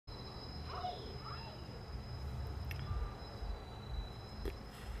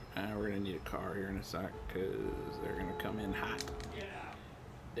We're gonna need a car here in a sec because they're gonna come in hot.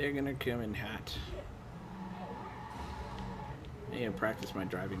 They're gonna come in hot. I need to practice my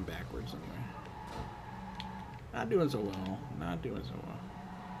driving backwards anyway. Not doing so well. Not doing so well.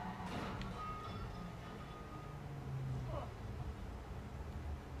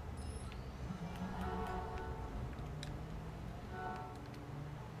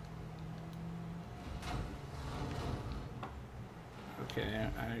 Okay,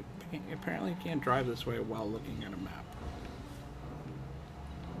 I apparently can't drive this way while looking at a map.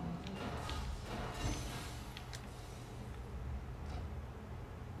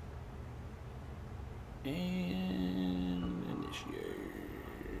 And initiate.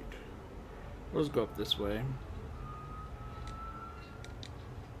 Let's go up this way.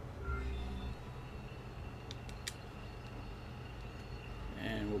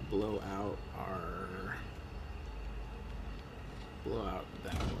 And we'll blow out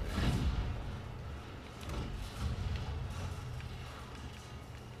that way.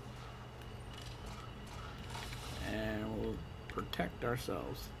 And we'll protect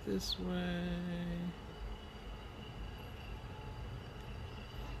ourselves this way.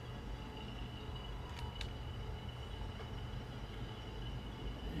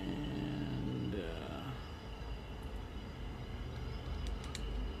 And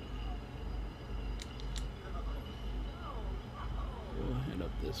we'll head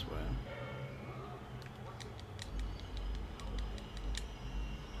up this way.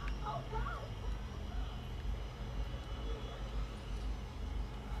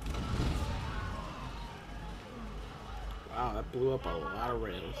 Wow, that blew up a lot of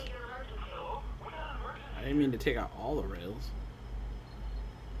rails. I didn't mean to take out all the rails.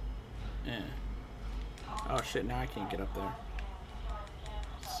 Yeah. Oh shit, now I can't get up there.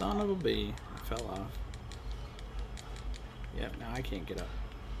 Son of a bee. I fell off. Yep, now I can't get up.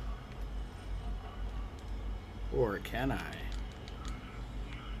 Or can I?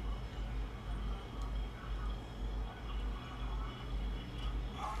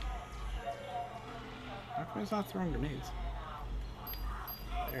 How come it's not throwing grenades?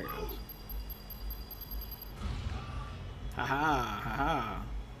 There it goes. Haha, haha.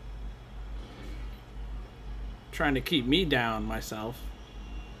 Trying to keep me down myself.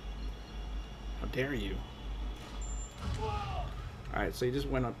 How dare you? Alright, so he just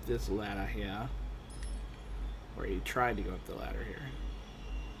went up this ladder here. Or he tried to go up the ladder here.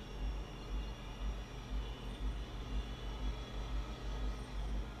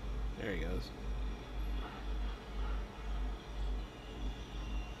 There he goes.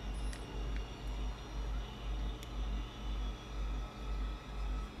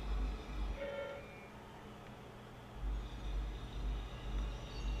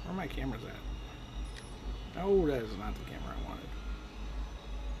 Where are my cameras at? No, that is not the camera I wanted.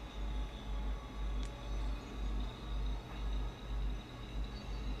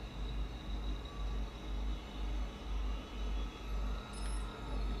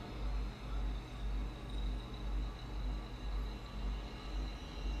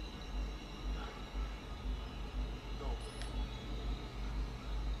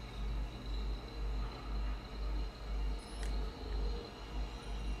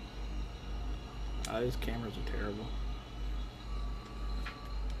 These cameras are terrible.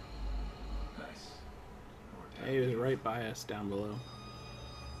 Nice. He was right by us down below.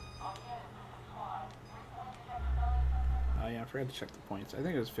 Oh yeah, I forgot to check the points. I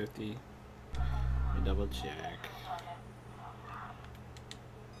think it was 50. Let me double check.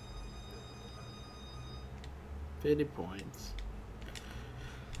 $50 points.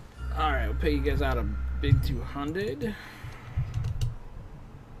 Alright, we'll pay you guys out a big 200.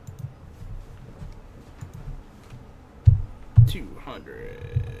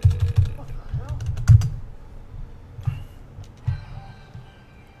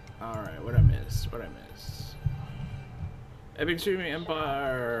 Alright, what'd I miss? What'd I miss? Epic Streaming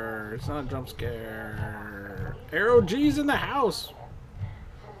Empire. It's not a jump scare. Arrow G's in the house.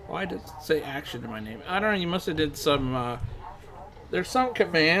 Why did it say action in my name? I don't know. You must have did some. There's some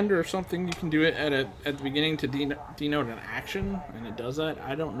command or something you can do it at the beginning to denote an action, and it does that.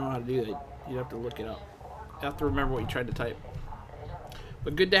 I don't know how to do that. You have to look it up. You have to remember what you tried to type.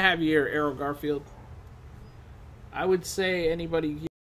 But good to have you here, Arrow Garfield. I would say anybody